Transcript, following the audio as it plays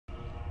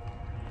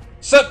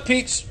Sup,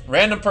 peeps?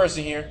 Random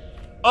person here.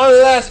 On the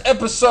last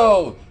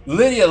episode,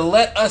 Lydia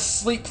let us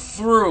sleep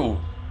through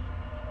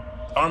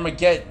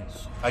Armageddon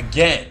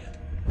again.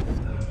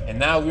 And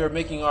now we are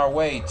making our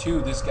way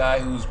to this guy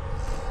who's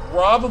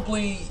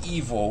probably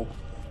evil,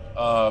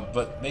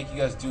 but make you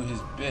guys do his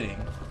bidding.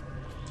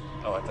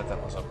 Oh, I thought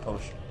that was a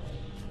potion.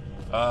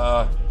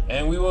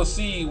 And we will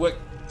see what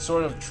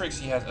sort of tricks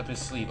he has up his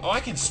sleeve. Oh, I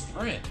can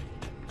sprint.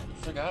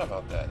 I forgot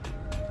about that.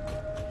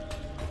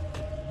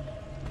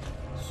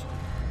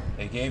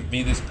 They gave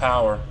me this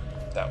power.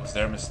 That was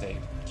their mistake.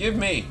 Give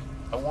me.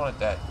 I wanted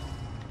that.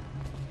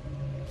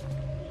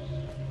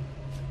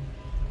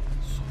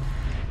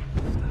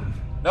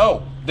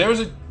 No, there's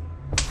a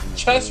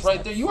chest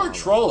right there. You are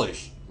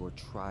trollish. Your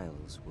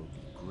trials will be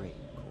great.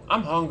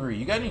 I'm hungry.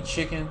 You got any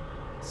chicken?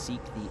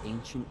 Seek the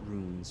ancient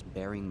runes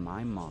bearing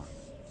my mark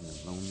in the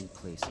lonely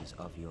places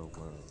of your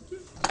world,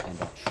 and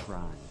at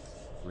shrines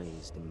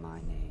raised in my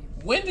name.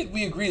 When did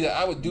we agree that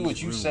I would do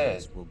what you said?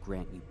 These runes will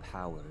grant you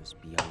powers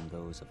beyond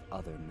those of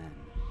other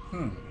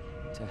men.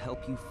 To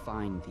help you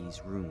find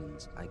these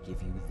runes, I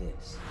give you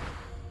this.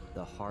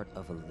 The heart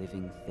of a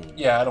living thing.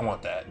 Yeah, I don't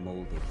want that.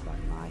 Molded by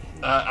my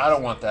hand. I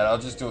don't want that. I'll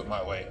just do it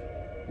my way.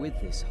 With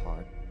this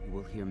heart, you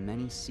will hear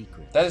many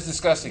secrets. That is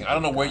disgusting. I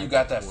don't know where you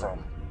got that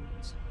from.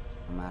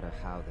 No matter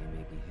how they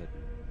may be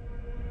hidden.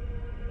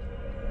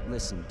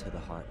 Listen to the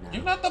heart now.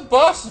 You're not the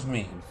boss of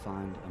me. And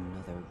find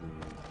another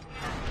rune.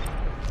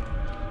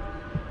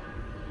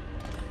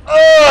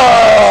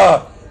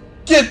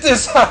 Get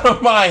this out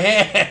of my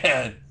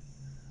hand!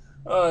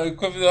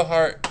 Equip the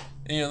heart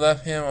in your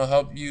left hand will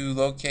help you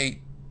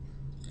locate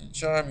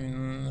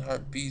charm.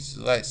 Heart beats,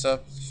 lights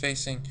up,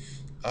 facing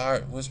a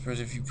heart whispers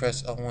if you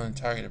press L1 and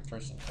target a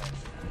person.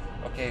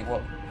 Okay,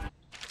 well,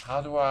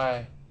 how do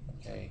I...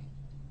 Okay.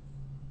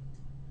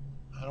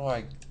 How do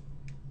I...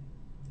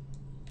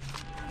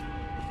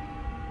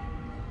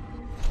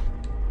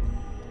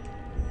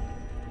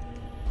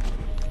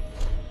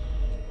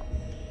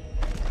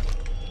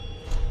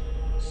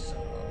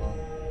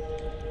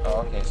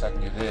 Oh, okay, so I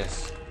can do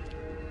this.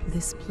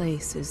 This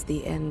place is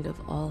the end of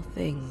all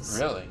things.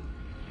 Really?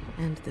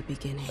 And the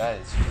beginning.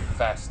 That is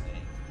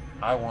fascinating.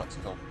 I want to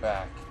go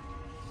back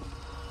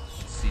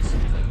and see some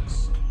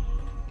things.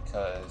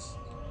 Because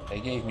they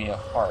gave me a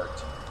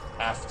heart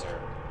after.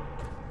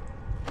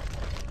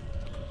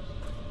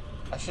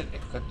 I should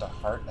equip the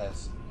heart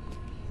as...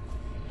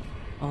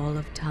 All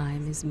of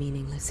time is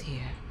meaningless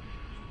here.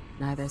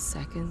 Neither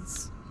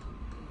seconds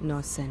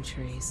nor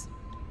centuries.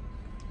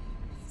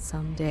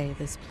 Someday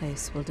this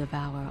place will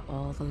devour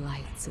all the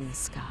lights in the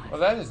sky. Well,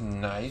 that is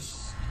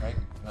nice. Right?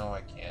 No, I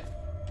can't.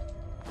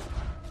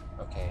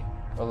 Okay.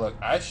 Well, look,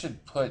 I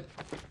should put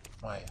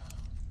my... I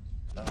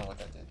don't know what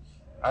that did.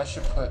 I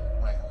should put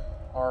my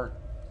heart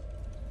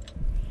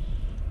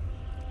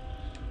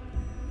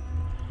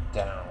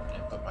down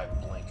and put my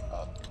blink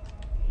up.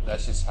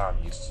 That's just how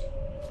I'm used to.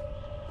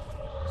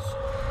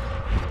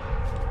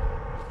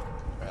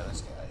 Alright,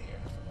 let's get out of here.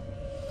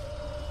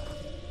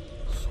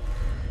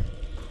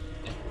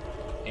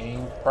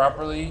 Aim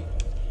properly.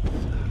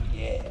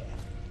 Yeah.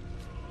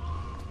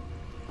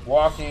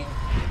 Walking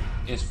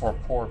is for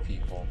poor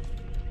people.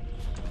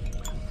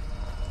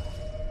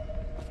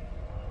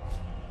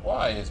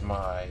 Why is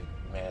my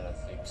mana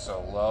thing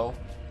so low?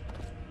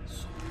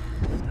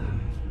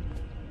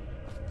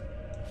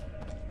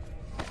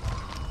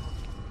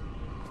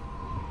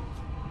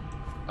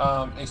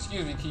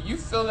 Excuse me, can you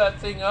fill that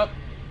thing up?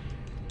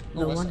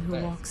 The one who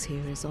walks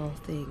here is all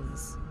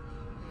things.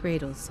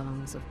 Cradle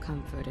songs of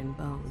comfort and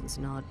bones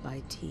gnawed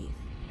by teeth.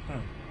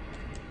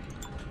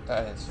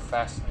 That is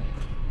fascinating.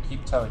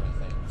 Keep telling me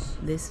things.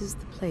 This is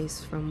the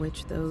place from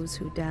which those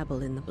who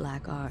dabble in the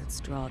black arts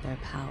draw their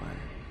power.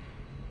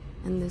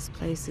 And this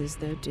place is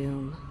their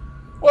doom.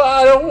 Well,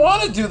 I don't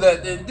want to do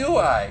that then, do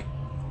I?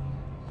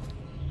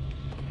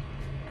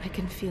 I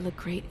can feel a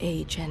great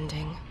age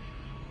ending.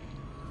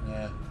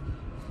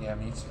 Yeah,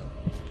 me too.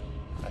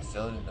 I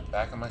feel it in the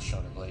back of my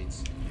shoulder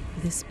blades.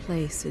 This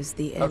place is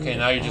the end Okay,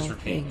 now you're of just all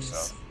repeating things,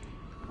 yourself.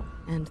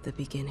 and the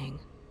beginning.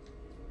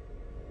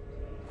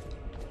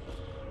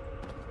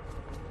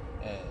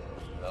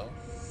 Hello,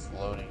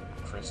 floating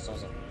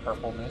crystals of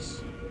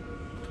purpleness.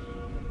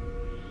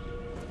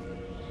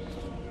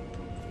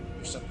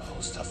 You're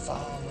supposed to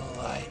follow the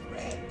light,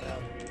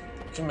 random.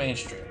 To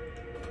mainstream.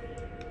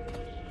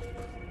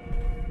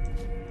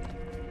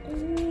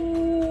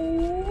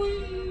 Ooh-wee.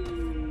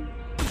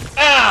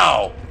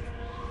 Ow!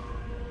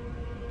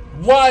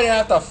 Why did I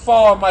have to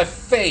fall on my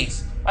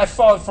face? I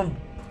fall from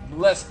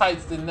less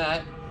heights than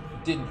that.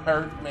 Didn't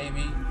hurt,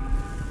 maybe.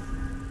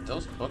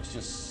 Those books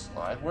just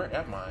slide. Where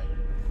am I?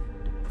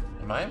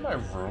 Am I in my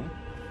room?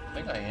 I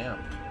think I am.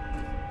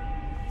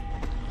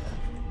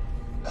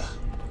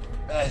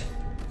 Bed.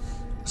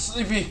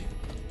 Sleepy.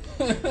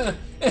 I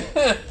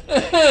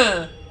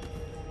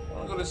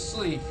want to go to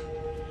sleep.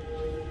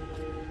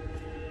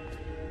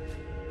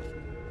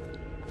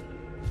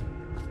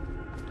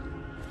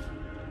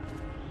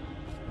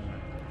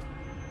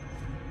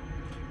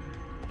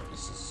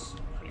 This is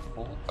pretty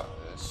cool. Look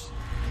at this.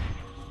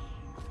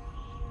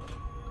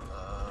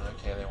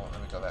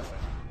 go that way.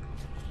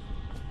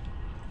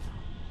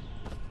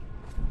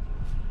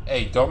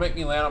 Hey, don't make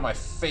me land on my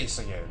face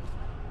again.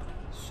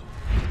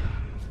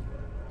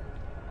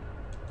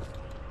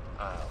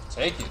 I'll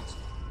take it.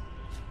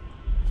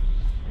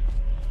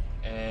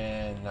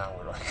 And now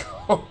where do I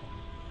go?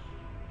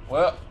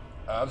 Well,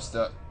 I'm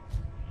stuck.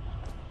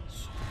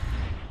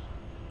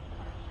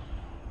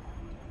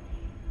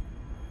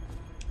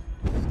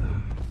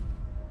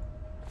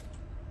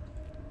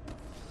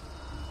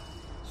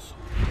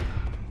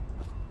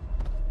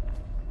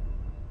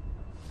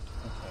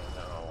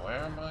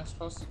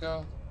 Supposed to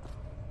go?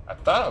 I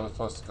thought I was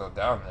supposed to go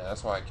down there.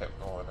 That's why I kept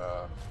going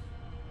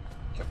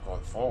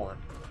forward.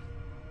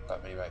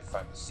 Thought maybe I'd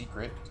find the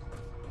secret.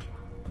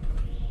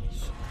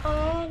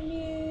 I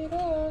need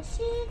a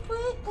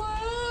secret place.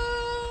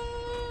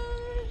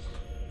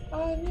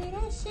 I need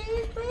a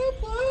secret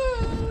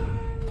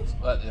place.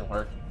 Well, that didn't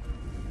work.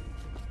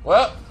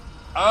 Well,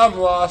 I'm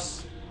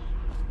lost.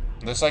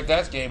 Looks like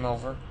that's game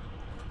over.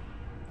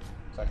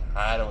 So I can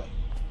hide away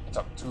and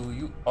talk to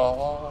you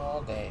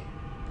all day.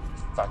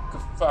 If I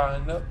could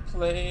find a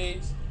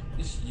place,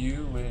 it's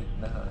you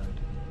and I.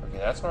 Okay,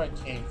 that's where I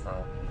came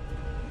from.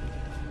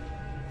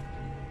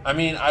 I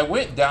mean, I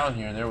went down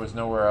here and there was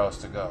nowhere else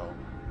to go.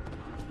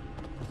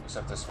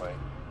 Except this way.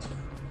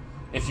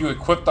 If you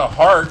equip the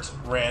heart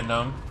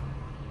random,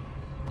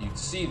 you'd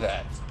see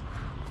that.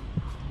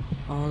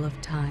 All of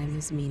time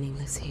is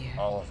meaningless here.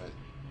 All of it.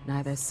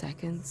 Neither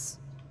seconds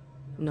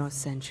nor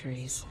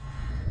centuries.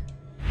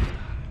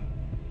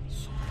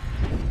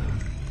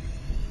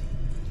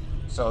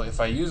 So if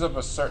I use up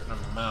a certain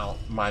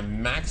amount, my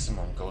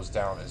maximum goes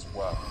down as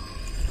well.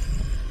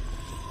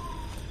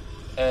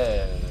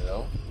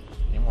 Hello.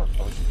 Any more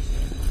potions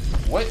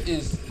here? What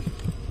is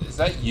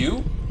that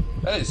you?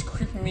 That is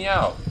creeping me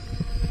out.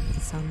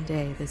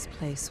 Someday this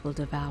place will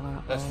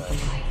devour That's all nice.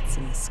 the lights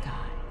in the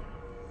sky.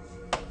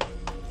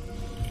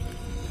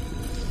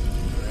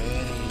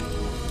 Ready.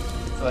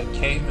 I feel like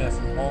caveman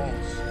from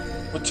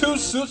holes. With 2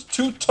 suits,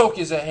 2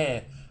 tokens at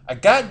hand. I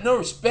got no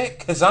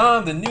respect cause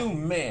I'm the new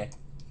man.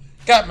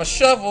 Got my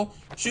shovel,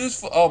 shoes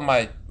for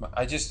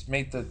I just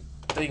made the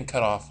thing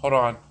cut off. Hold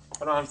on,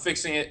 I'm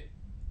fixing it.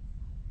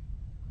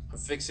 I'm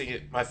fixing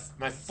it. My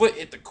foot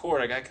hit the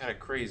cord. I got kind of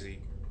crazy.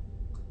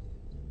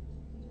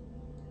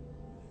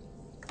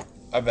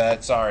 My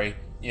bad. Sorry.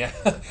 Yeah,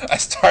 I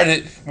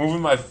started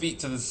moving my feet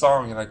to the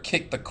song and I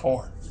kicked the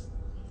cord.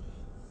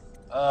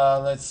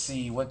 Let's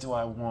see. What do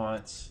I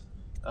want?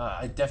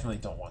 I definitely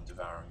don't want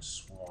Devouring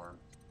Swarm.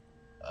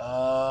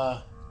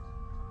 I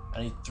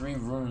need 3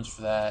 runes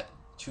for that.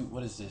 2.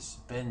 What is this?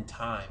 Bend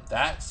time.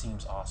 That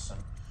seems awesome.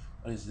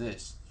 What is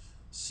this?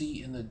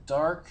 See in the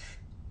dark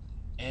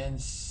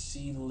and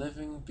see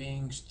living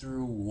beings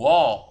through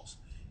walls,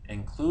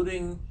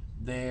 including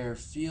their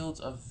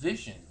fields of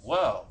vision.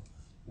 Well,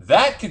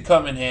 that could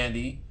come in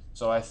handy.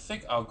 So I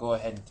think I'll go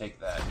ahead and take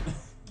that.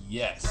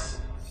 Yes.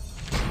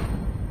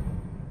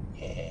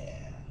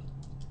 Yeah.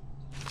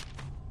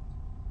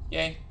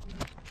 Yay.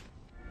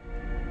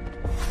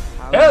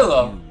 How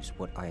Hello. you use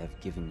what I have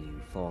given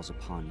you falls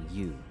upon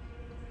you,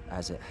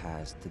 as it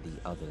has to the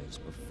others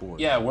before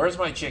Yeah, you. where's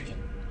my chicken?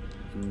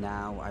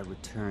 Now I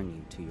return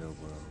you to your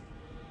world,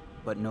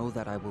 but know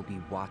that I will be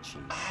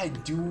watching. I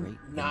with do great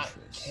not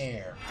interest.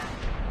 care.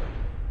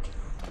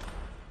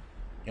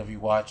 You'll be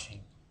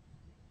watching.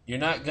 You're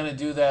not gonna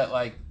do that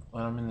like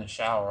when I'm in the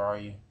shower, are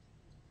you?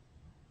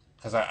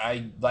 Because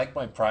I like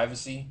my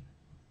privacy.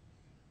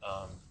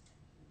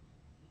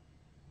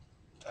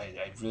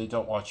 I really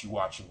don't want you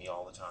watching me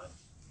all the time.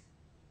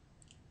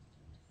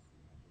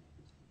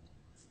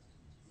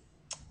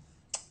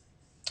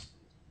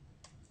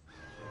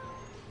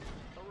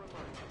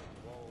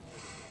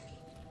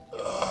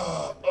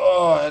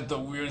 Oh, I had the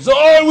weirdest.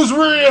 Oh, it was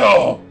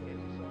real!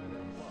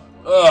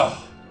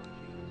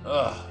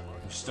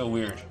 It's still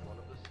weird.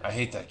 I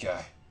hate that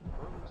guy.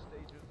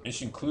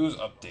 Mission clues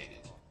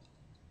updated.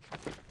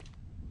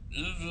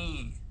 This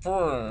is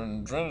poor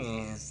and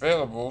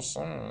available.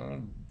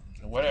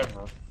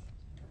 Whatever.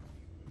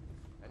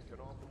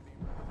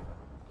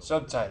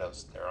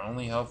 Subtitles. They're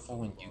only helpful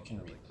when you can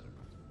read them.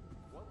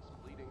 Once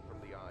bleeding from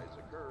the eyes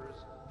occurs,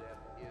 death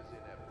is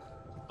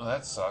inevitable. Well,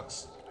 that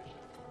sucks.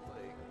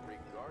 Plague,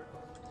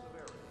 regardless of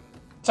severity.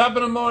 Top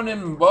of the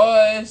morning,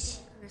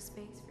 boys. For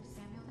space for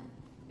Samuel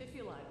then? If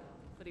you like,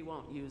 but he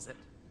won't use it.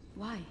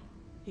 Why?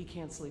 He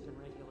can't sleep in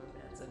regular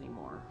beds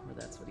anymore, or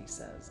that's what he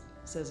says.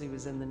 Says he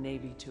was in the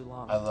Navy too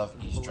long. I love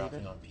Can you believe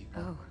eavesdropping it? on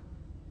people. Oh,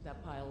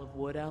 That pile of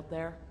wood out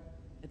there?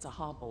 It's a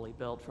hovel he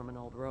built from an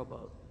old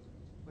rowboat.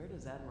 Where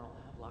does Admiral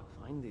Havelock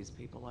find these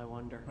people, I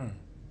wonder?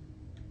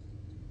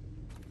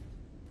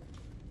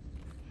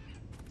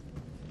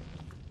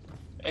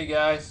 Hey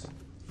guys,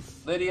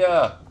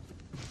 Lydia.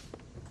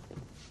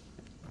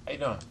 How you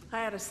doing? I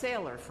had a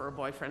sailor for a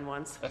boyfriend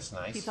once. That's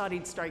nice. He thought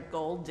he'd strike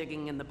gold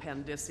digging in the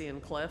Pandician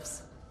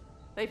cliffs.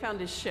 They found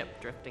his ship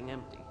drifting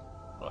empty.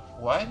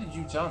 Why did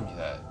you tell me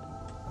that?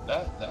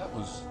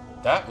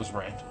 That was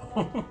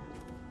random.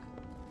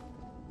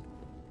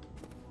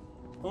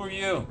 Who are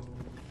you?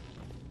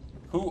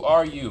 Who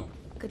are you?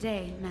 Good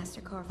day,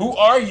 Master Corvo. Who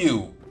are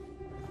you?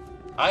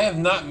 I have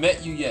not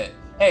met you yet.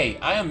 Hey,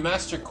 I am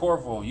Master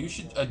Corvo. You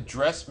should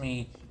address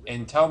me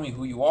and tell me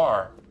who you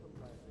are.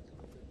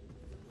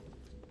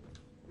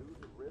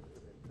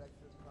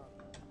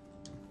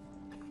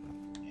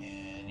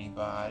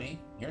 Anybody?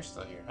 You're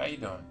still here. How you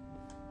doing?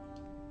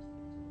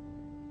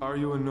 Are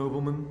you a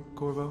nobleman,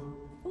 Corvo?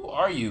 Who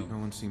are you? No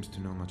one seems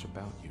to know much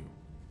about you.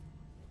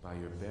 By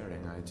your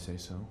bearing, I'd say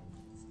so.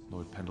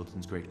 Lord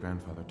Pendleton's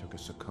great-grandfather took a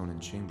Sakonan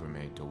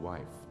chambermaid to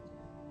wife.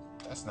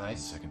 That's On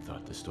nice. second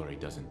thought, the story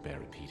doesn't bear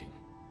repeating.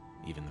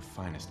 Even the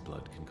finest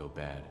blood can go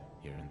bad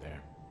here and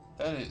there.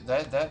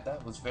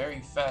 That was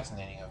very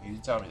fascinating of you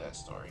to tell me that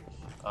story.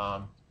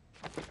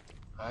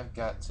 I've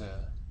got to.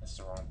 That's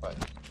the wrong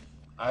button.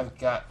 I've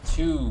got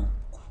to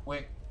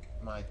quick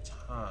my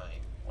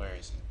time. Where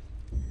is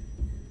it?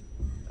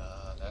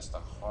 That's the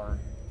heart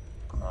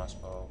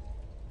crossbow.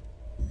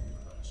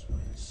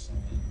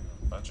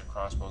 A bunch of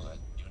crossbows I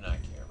do not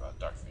care about.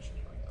 Dark vision.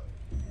 Here we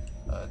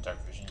go.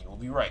 Dark vision. You will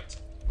be right.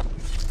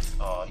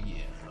 Oh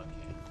yeah.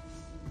 Okay.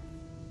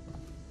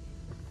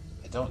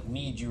 I don't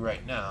need you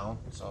right now,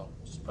 so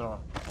just put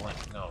on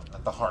blank. No,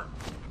 not the heart.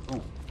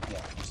 Ooh,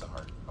 yeah, use the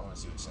heart. I want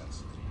to see what it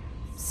says.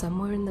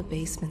 Somewhere in the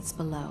basements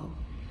below,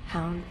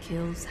 hound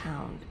kills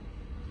hound,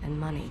 and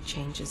money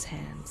changes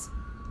hands.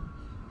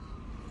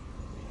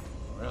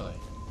 Really?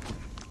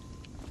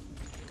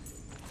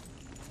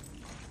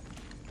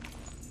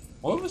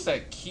 What was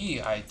that key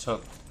I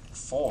took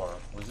for?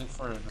 Was it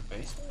for the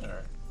basement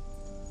or?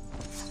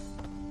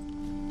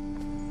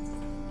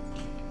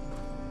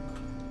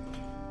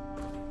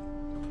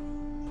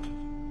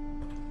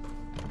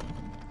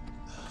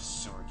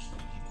 Sewer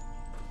key.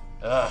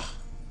 Ugh.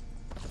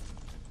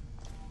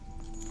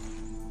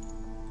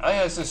 I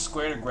think it's just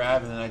square to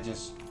grab and then I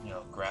just,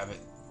 grab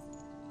it.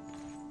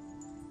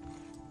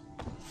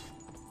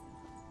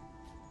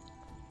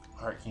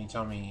 Heart, can you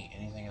tell me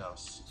anything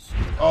else?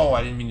 Oh,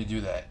 I didn't mean to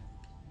do that.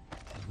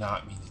 I did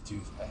not mean to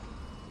do that.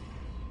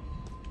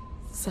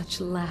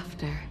 Such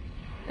laughter,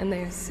 and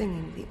they are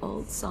singing the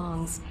old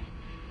songs,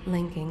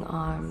 linking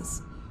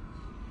arms.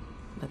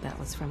 But that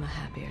was from a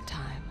happier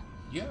time.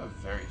 You have a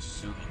very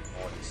soothing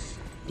voice.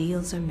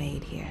 Deals are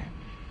made here,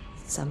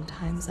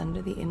 sometimes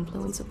under the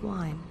influence of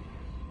wine,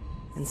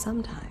 and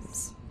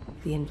sometimes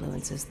the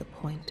influence is the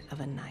point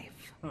of a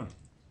knife.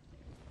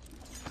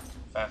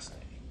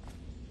 Fascinating.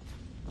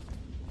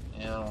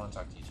 Yeah, I don't want to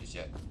talk to you just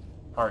yet.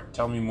 Hart,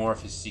 tell me more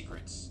of his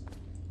secrets.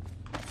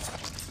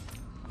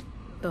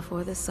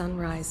 Before the sun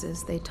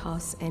rises, they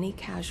toss any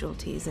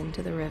casualties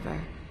into the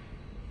river.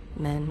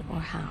 Men or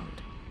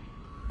hound,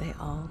 they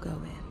all go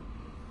in.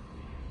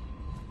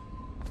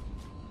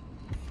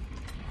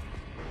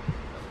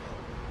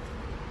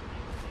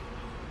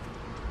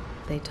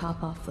 They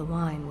top off the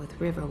wine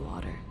with river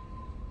water,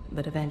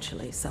 but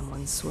eventually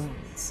someone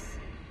swoons.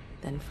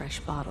 Then fresh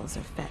bottles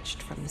are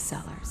fetched from the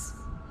cellars.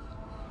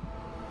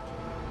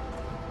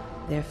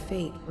 Their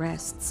fate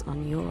rests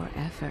on your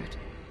effort,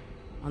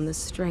 on the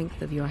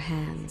strength of your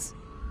hands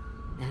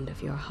and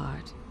of your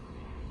heart.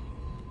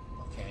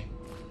 Okay.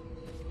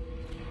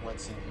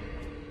 What's in here?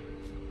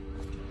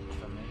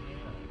 Come in here.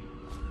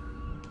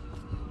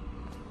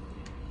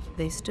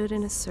 They stood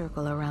in a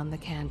circle around the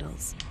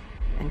candles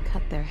and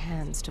cut their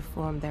hands to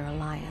form their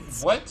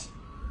alliance. What?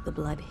 The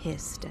blood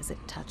hissed as it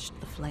touched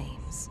the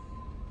flames.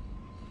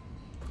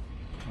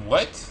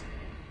 What?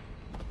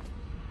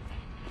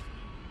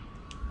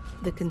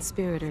 The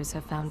conspirators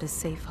have found a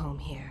safe home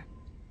here.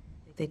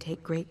 They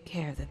take great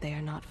care that they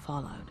are not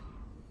followed.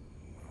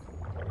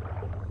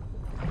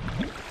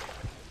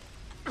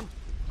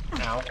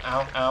 Ow,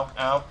 ow, ow,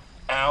 ow,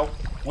 ow.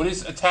 What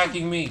is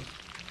attacking me?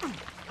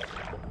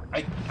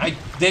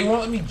 They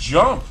won't let me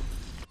jump.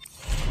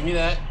 Give me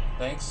that.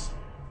 Thanks.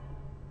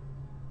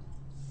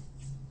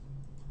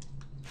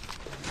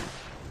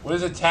 What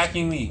is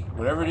attacking me?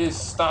 Whatever it is,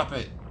 stop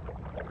it.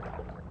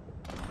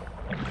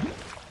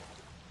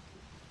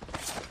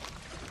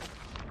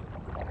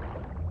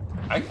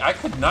 I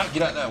could not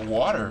get out of that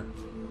water.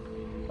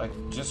 Like,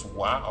 just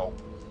wow.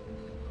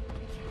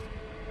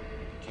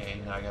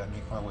 Okay, now I gotta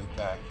make my way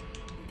back.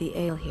 The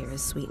ale here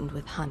is sweetened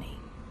with honey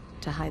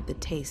to hide the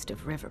taste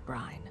of river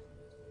brine.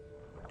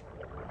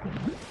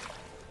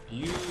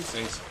 You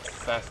say some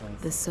fascinating.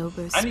 The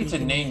sober I need to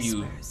speaking name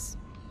you. whispers,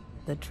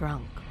 the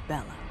drunk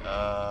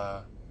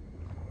bellow.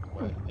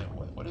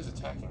 What is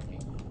attacking me?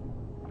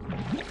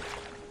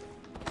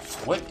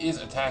 What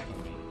is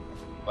attacking me?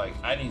 Like,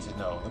 I need to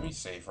know. Let me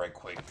save right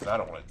quick, because I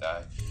don't want to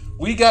die.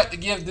 We got to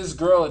give this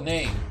girl a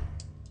name.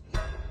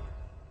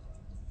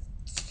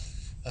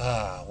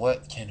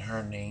 What can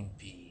her name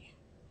be?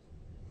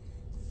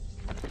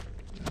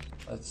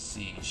 Let's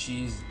see.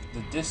 She's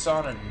the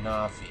Dishonored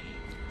Navi,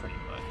 pretty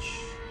much.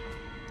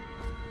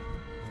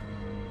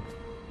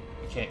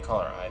 We can't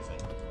call her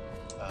Ivan.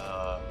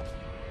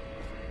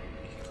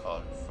 We can call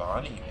her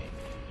Vani, maybe.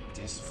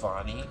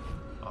 Disvani?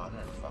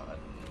 Honored Vani.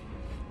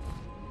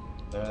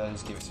 There,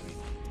 just give it to me.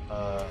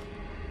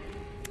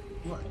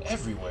 You are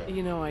everywhere.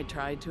 You know, I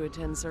tried to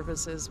attend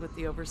services with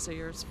the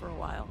overseers for a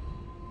while.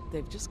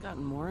 they've just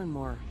gotten more and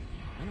more,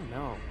 I don't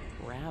know,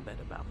 rabid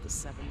about the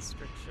seven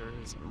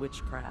strictures and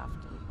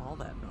witchcraft and all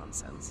that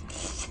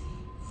nonsense.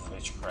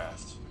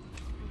 Witchcraft.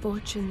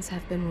 Fortunes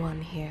have been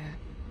won here,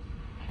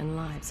 and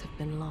lives have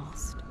been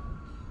lost.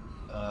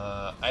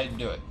 I didn't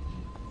do it.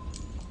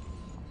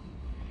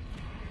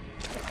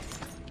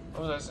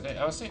 What was I saying?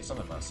 I was saying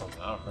something about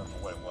something. I don't remember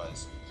what it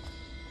was.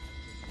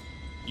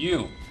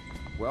 You.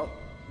 Well,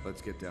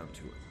 let's get down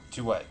to it.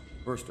 To what?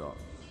 First off,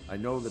 I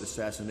know that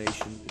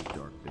assassination is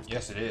dark business.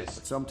 Yes, it is.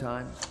 But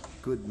sometimes,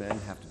 good men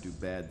have to do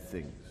bad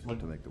things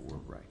to make the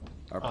world right.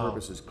 Our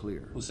purpose is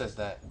clear. Who says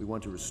that? We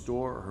want to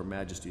restore Her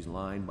Majesty's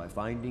line by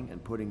finding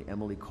and putting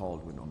Emily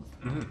Caldwin on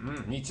the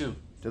throne. Me too.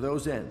 To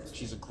those ends,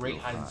 She's a great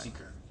go hide and high,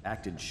 seeker.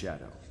 Act in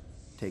shadow.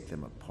 Take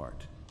them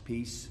apart,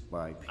 piece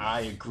by piece.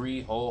 I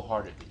agree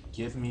wholeheartedly.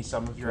 Give me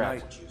some of your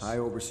apple juice. High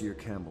Overseer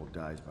Campbell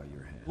dies by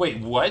your hand.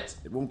 Wait, what?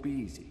 It won't be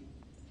easy.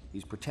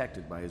 He's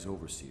protected by his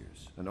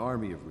overseers, an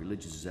army of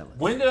religious zealots.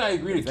 When did I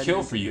agree If to kill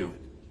anyone for can you? do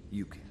it,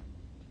 you can.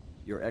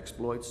 Your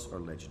exploits are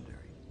legendary.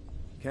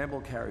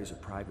 Campbell carries a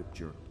private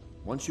journal.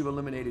 Once you've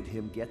eliminated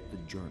him, get the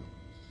journal,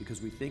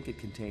 because we think it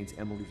contains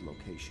Emily's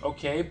location.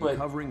 Okay, but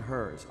Recovering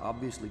her is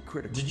obviously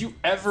critical. did you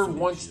ever Assuming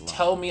once she's alive.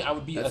 tell me I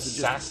would be That's the gist.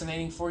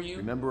 assassinating for you?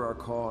 Remember our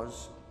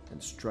cause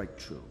and strike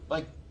true.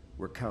 Like,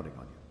 We're counting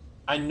on you.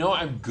 I know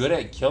I'm good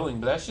at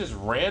killing, but that's just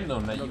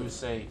random that you would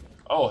say,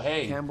 oh,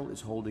 hey. Campbell is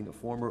holding a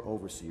former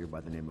overseer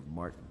by the name of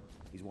Martin.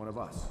 He's one of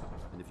us,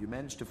 and if you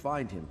manage to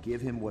find him,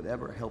 give him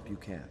whatever help you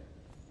can.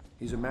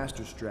 He's a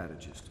master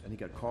strategist, and he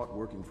got caught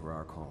working for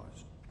our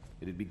cause.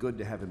 It'd be good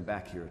to have him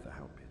back here at the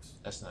How Pits.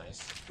 That's nice.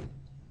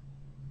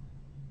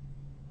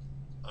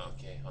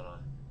 Okay, hold on.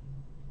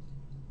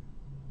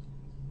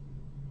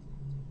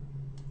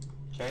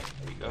 Okay,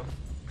 there you go.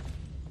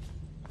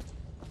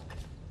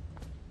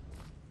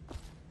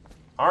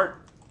 Art.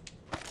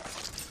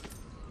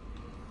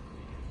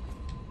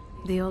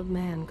 The old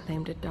man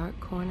claimed a dark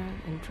corner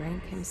and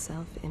drank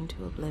himself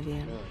into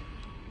oblivion. Really?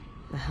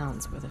 The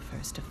hounds were the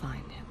first to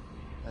find him.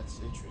 That's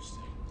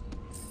interesting.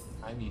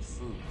 I need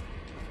food.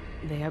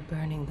 They are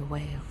burning the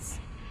whales.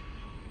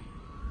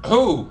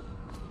 Who?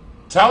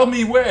 Tell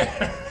me where.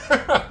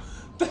 Attention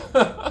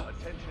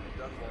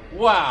Dunwall.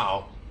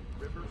 Wow.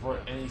 River For Front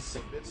any forbidden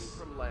sickness.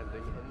 from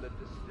landing in the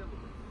distillery.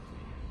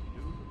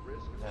 Due to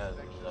risk of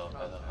infectious Hello.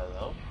 contact,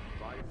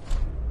 fire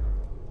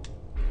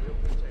will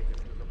be taken to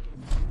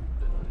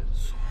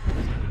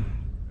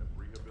the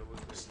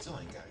rehabilitation. Still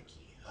ain't got a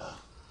key. Ugh.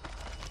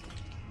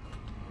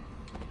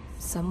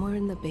 Somewhere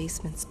in the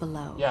basements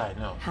below, Yeah, I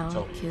know. hound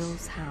Totally.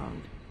 kills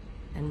hound,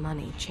 and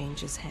money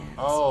changes hands.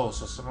 Oh,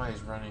 so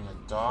somebody's running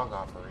a dog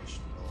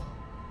operation below.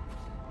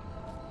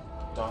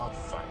 Dog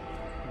fight.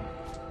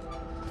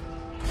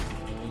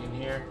 Anything in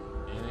here?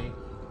 Anything?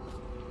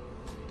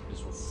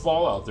 This was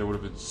Fallout. There would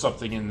have been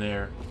something in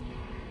there.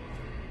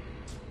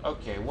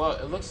 Okay, well,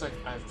 it looks like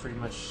I've pretty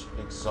much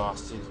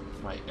exhausted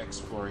my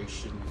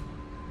exploration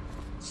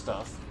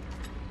stuff.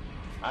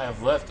 I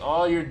have left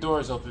all your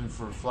doors open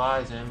for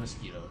flies and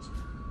mosquitoes.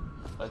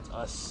 Let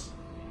us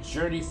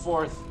journey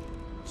forth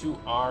to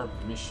our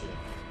mission.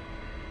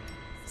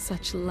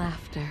 Such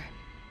laughter,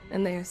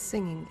 and they are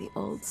singing the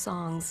old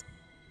songs,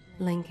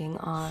 linking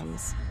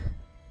arms.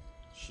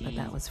 But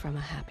that was from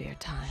a happier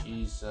time.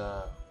 She's,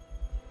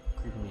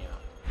 creeping me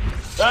out.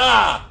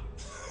 Ah!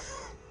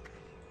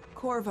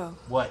 Corvo.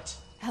 What?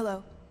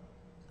 Hello.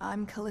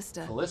 I'm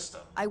Callista. Callista.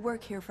 I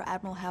work here for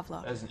Admiral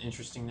Havelock. That is an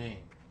interesting name.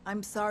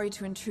 I'm sorry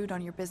to intrude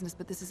on your business,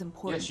 but this is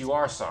important. Yes, you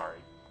are sorry.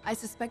 I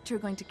suspect you're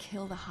going to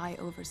kill the High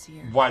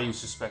Overseer. Why do you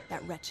suspect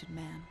That wretched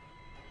man.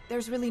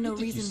 There's really no You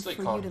think you reason slick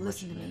for call you to him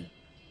listen to Richard, me. man.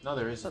 No,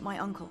 there isn't. But my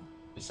uncle,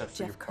 Except for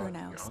Jeff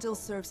Kurnow, still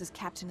serves as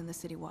captain in the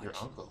City Watch. Your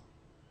uncle.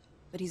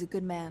 But he's a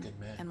good man, Good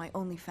man. and my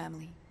only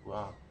family.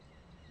 Wow.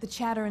 The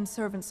chatter in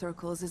servant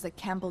circles is that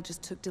Campbell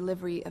just took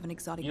delivery of an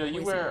exotic You know,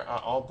 you poison. wear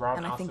all brown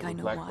And I outfit think I with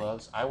know black why.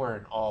 gloves. I wear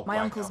an all My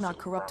black uncle's outfit not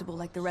with brown corruptible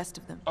like the gloves. rest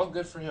of them. Oh,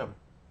 good for him.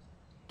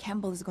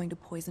 Campbell is going to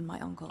poison my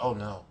uncle. Oh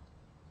no.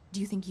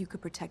 Do you think you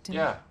could protect him?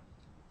 Yeah.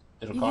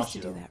 It'll You cost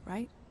used to you. do that,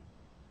 right?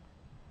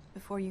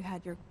 Before you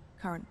had your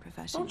current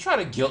profession. Don't try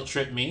to guilt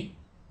trip me.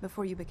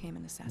 Before you became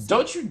an assassin.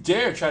 Don't you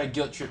dare try to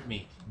guilt trip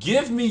me.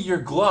 Give me your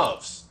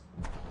gloves.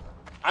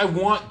 I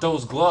want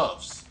those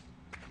gloves.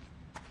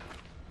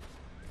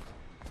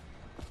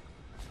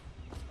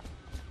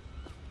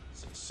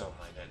 Say something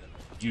like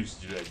that. You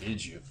used to do that,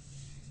 did you?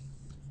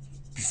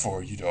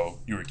 Before, you know,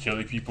 you were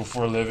killing people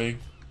for a living.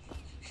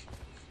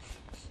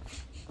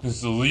 This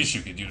is the least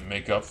you could do to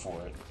make up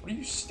for it. What are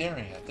you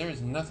staring at? There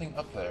is nothing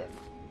up there.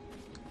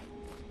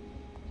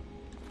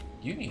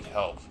 You need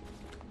help.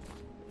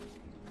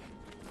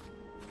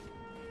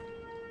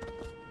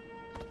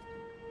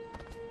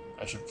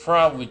 I should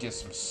probably get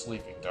some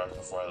sleeping dark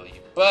before I leave,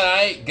 but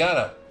I ain't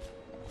gonna.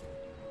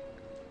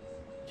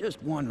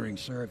 Just wondering,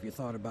 sir, if you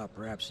thought about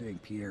perhaps saying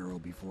Piero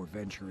before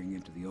venturing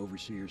into the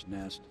Overseer's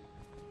nest.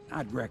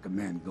 I'd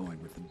recommend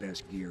going with the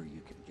best gear you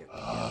can get.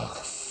 Ugh,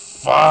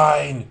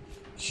 fine.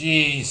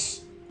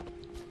 Jeez.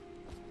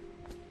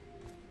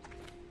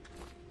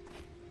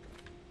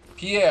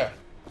 Pierre.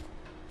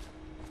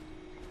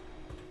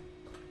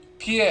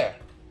 Pierre.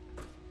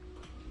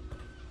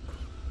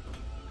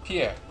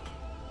 Pierre.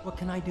 What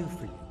can I do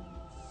for you?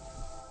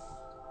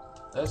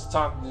 Let's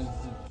talk. I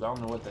don't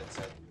know what that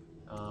said.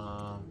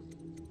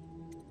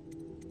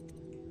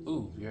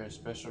 Ooh, you're a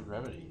special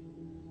remedy.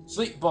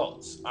 Sleep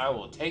bolts. I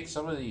will take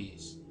some of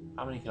these.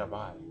 How many can I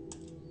buy?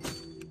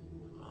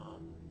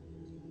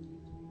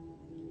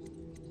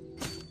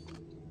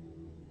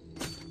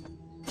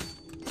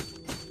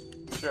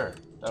 Sure,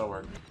 that'll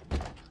work.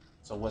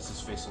 So what's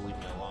his face will leave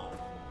me alone.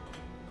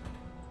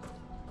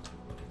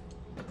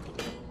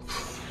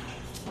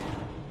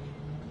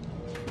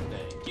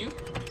 Thank you.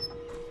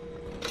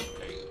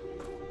 There you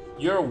go.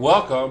 You're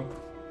welcome.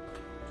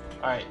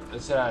 Alright,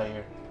 let's get out of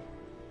here.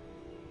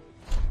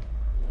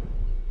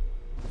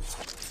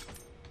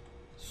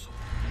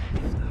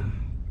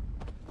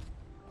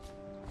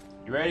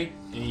 You ready?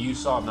 And you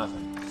saw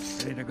nothing.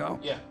 Ready to go?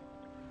 Yeah.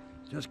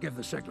 Just give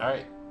the signal.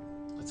 Alright.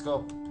 Let's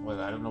go. Well,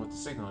 I don't know what the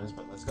signal is,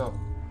 but let's go.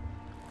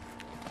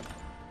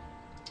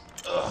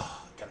 Ugh,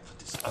 gotta put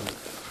this other.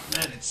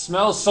 Man, it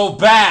smells so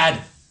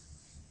bad!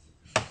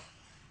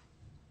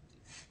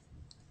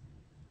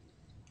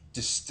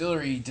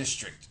 Distillery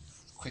District.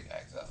 Quick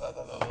access.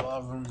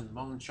 Rooms and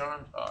bone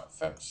charms are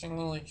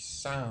affectionately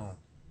sound.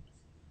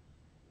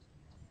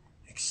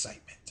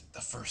 Excitement.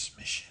 The first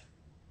mission.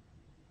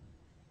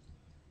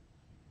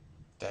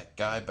 That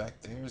guy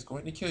back there is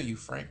going to kill you,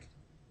 Frank.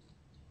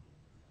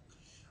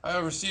 I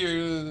oversee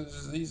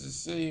these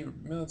city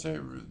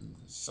military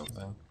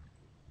something.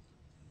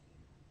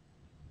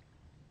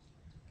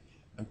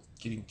 I'm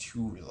getting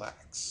too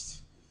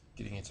relaxed.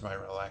 Getting into my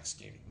relaxed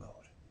gaming mode.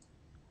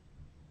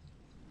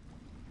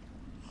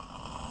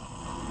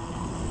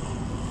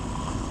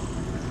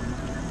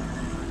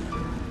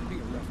 Be a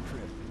rough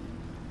trip.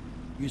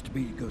 Used to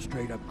be to go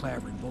straight up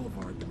Clavering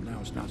Boulevard, but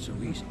now it's not so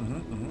easy.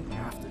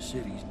 Half the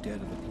city's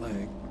dead of the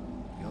plague.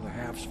 The other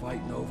half's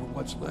fighting over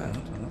what's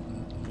left.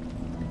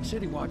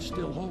 City Watch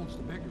still holds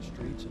the bigger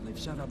streets, and they've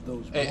set up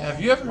those. Hey,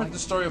 have you ever heard the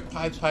story of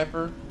Pied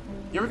Piper?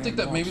 You ever think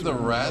that maybe the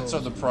rats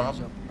are the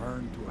problem?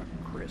 Burned to a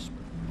crisp.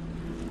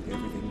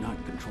 Everything not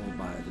controlled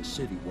by the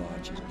City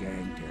Watch is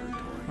gang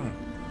territory.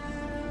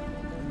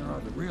 And there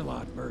are the real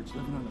odd birds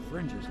living on the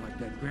fringes, like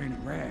that Granny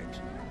Rags.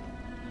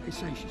 They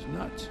say she's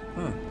nuts.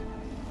 I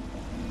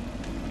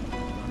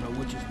don't know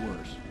which is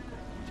worse.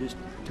 Just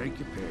take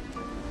your pick.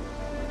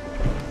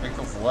 Pick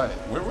of what?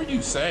 What were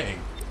you saying?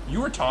 You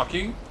were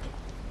talking.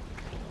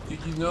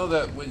 Did you know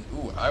that when...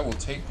 Ooh, I will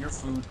take your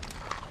food.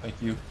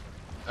 Thank you.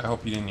 I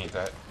hope you didn't eat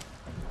that.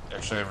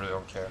 Actually, I really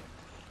don't care.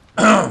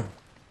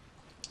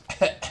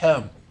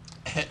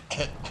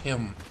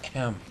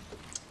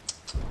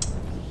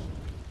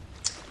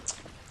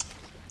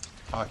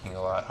 Talking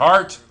a lot.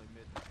 Heart!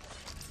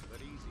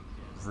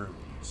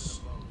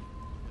 Runes.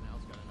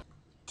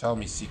 Tell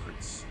me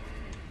secrets.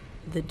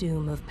 The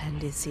doom of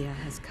Pandysia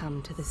has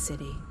come to the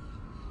city.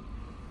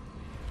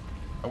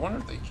 I wonder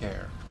if they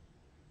care.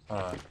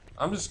 Hold on.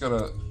 I'm just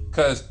gonna...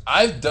 Because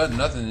I've done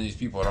nothing to these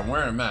people, and I'm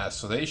wearing a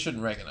mask, so they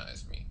shouldn't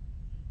recognize me.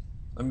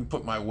 Let me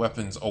put my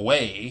weapons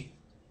away.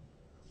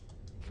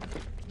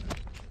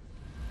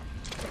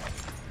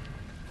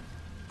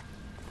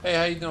 Hey,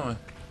 how you doing?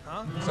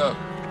 Huh? What's up?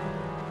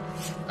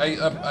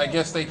 I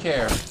guess they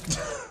care.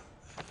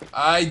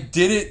 I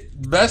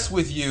didn't mess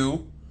with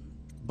you,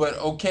 but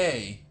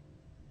okay.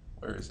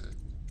 Where is it?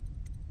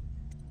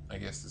 I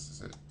guess this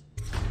is it.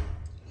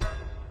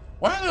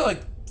 Why are there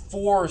like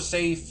 4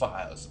 save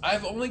files?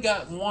 I've only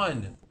got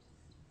 1.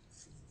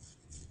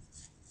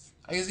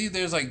 I can see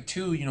there's like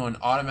 2, you know, an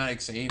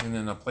automatic save and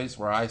then a place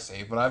where I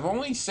save, but I've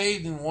only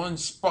saved in 1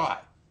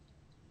 spot.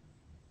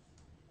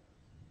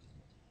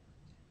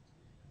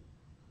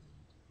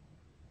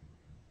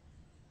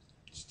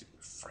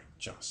 Stupid Frank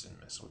Johnson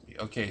mess with me.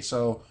 Okay,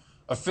 so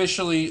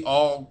officially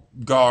all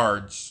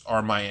guards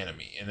are my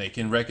enemy and they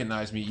can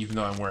recognize me even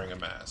though I'm wearing a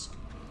mask.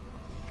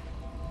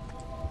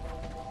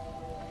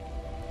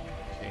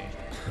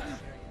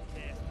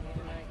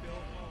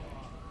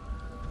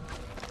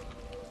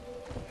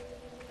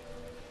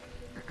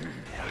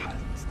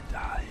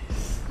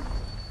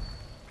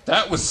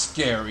 That was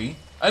scary.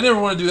 I never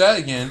want to do that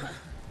again.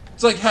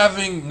 It's like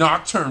having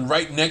Nocturne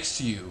right next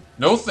to you.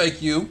 No,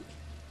 thank you.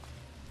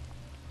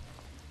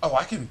 Oh,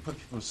 I can put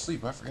people to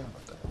sleep. I forgot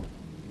about that.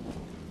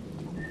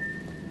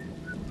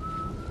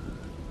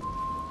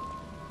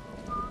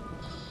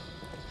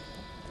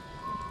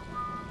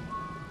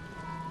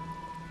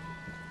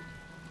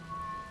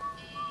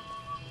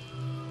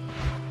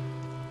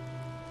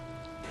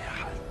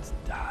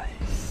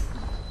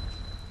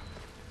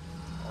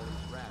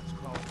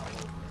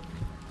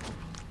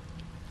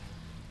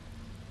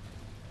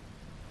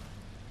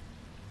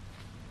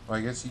 Well,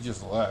 I guess he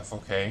just left,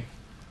 okay.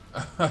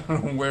 I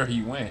don't know where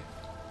he went.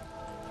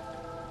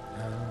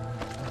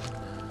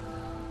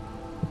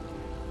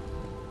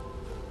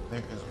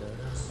 There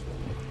is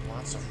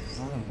lots of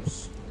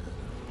rooms.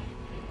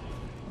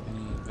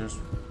 And there's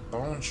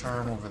bone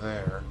charm over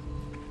there.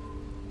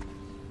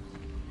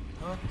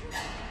 Huh?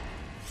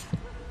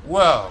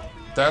 Well,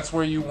 that's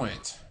where you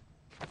went.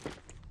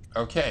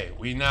 Okay,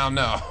 we now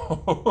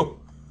know.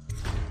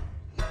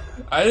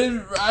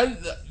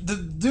 The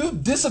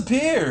dude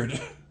disappeared.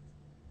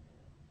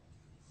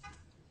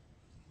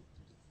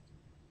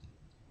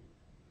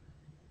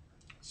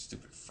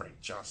 Stupid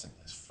Frank Johnson.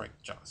 Frank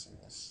Johnson.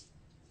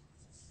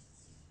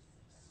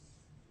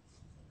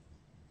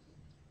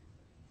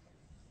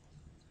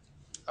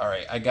 All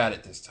right, I got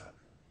it this time.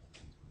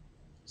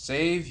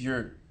 Save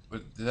your.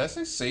 Did I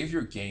say save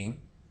your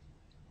game?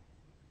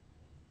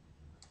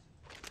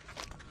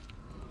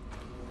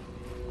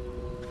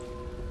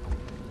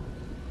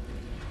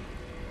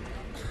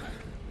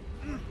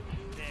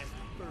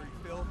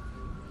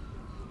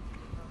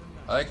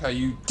 I like how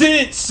you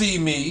didn't see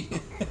me.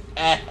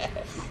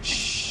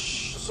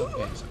 Shh. It's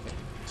okay. It's okay.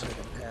 It's okay.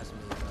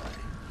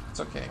 It's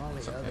okay.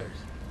 It's okay.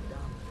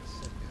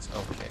 It's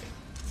okay.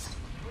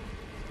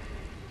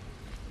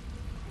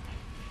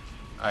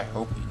 I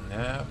hope he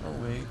never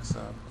wakes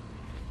up.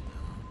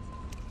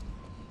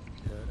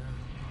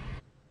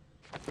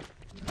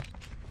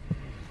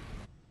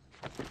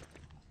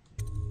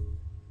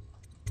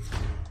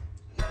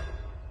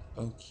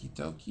 Okie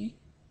dokie.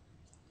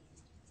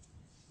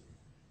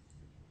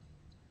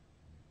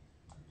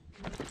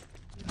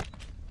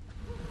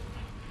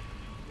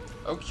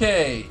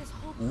 Okay,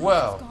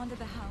 well.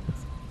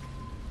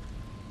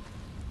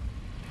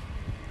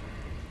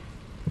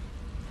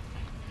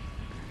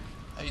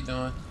 How you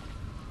doing?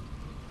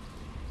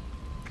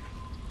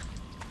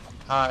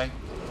 Hi.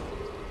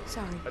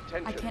 Sorry,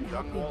 I can't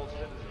help you.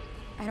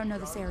 I don't know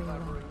this area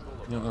well.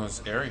 You don't know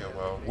this area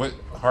well.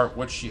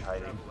 What's she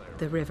hiding?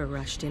 The river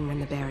rushed in when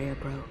the barrier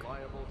broke.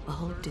 The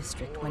whole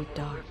district went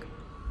dark.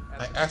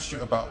 I asked you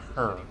about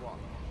her.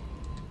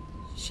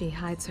 She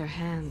hides her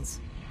hands.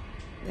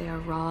 They are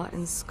raw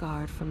and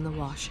scarred from the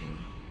washing.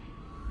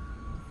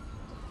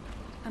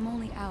 I'm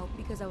only out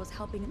because I was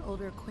helping an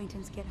older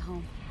acquaintance get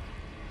home.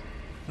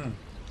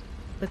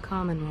 The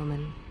common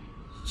woman.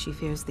 She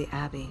fears the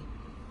Abbey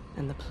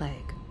and the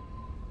plague.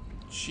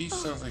 She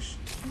sounds like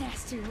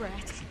Nasty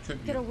rat. she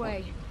could be Get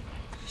away.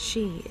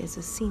 She is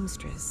a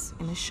seamstress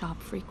in a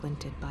shop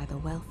frequented by the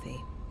wealthy.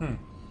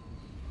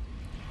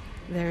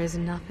 There is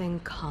nothing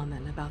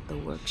common about the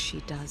work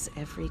she does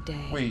every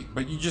day. Wait,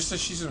 but you just said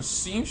she's a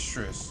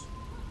seamstress.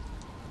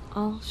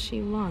 All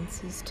she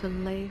wants is to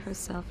lay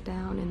herself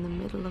down in the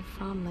middle of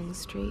Fromling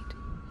Street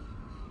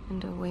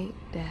and await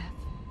death.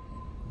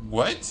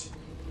 What?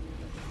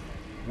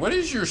 What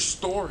is your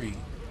story?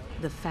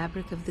 The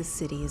fabric of the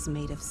city is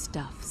made of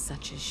stuff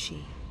such as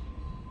she.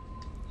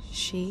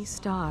 She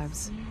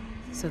starves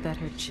so that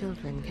her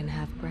children can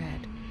have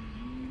bread.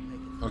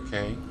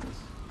 Okay.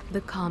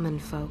 The common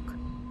folk,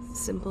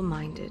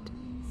 simple-minded,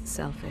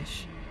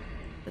 selfish,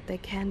 but they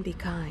can be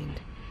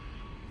kind.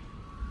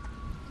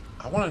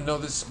 I want to know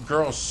this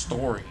girl's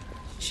story.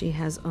 She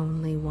has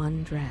only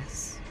one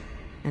dress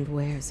and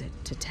wears it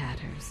to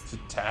tatters. To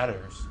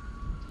tatters?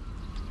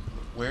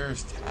 Where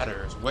is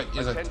tatters? What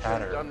is a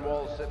tatter?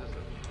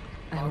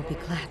 I will be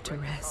glad to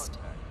rest.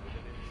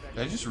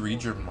 Did I just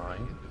read your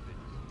mind?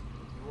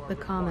 The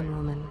common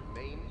woman.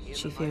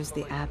 She fears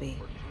the Abbey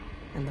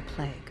and the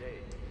plague.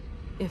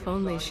 If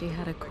only she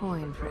had a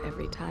coin for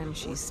every time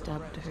she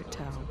stubbed her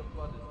toe.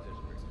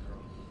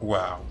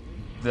 Wow.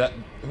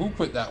 Who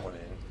put that one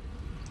in?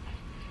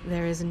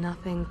 There is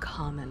nothing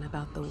common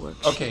about the work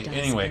Okay, she does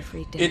anyway,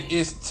 every day. it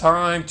is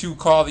time to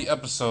call the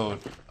episode.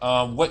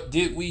 What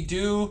did we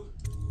do?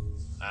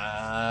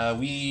 I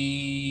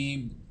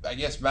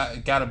guess,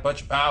 got a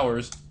bunch of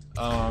powers.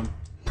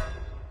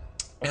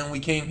 And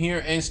we came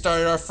here and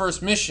started our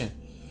first mission.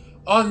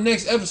 On the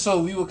next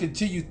episode, we will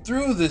continue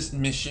through this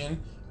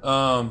mission.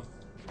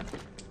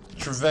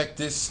 Trevect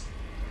this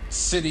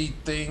city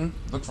thing.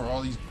 Look for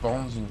all these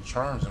bones and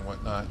charms and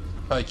whatnot.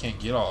 Probably can't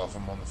get all of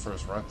them on the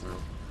first run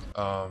through.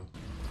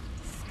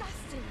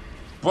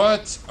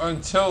 But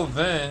until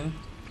then,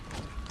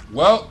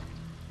 well,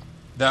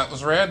 that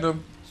was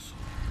random.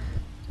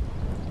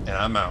 And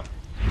I'm out.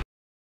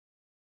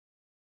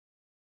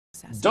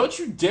 Don't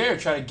you dare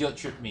try to guilt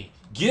trip me.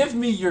 Give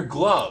me your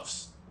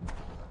gloves.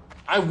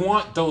 I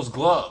want those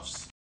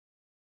gloves.